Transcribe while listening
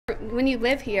when you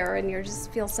live here and you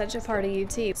just feel such a part of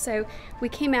UT. So we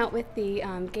came out with the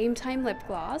Game Time lip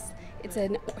gloss. It's a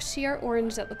sheer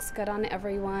orange that looks good on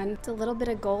everyone. It's a little bit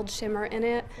of gold shimmer in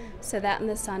it, so that in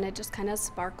the sun it just kind of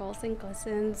sparkles and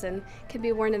glistens, and can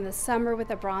be worn in the summer with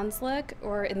a bronze look,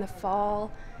 or in the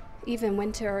fall, even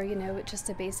winter, you know, just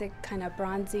a basic kind of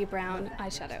bronzy brown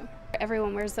eyeshadow.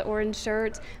 Everyone wears the orange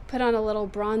shirt, put on a little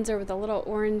bronzer with a little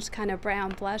orange kind of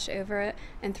brown blush over it,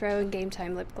 and throw in Game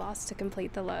Time lip gloss to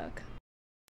complete the look.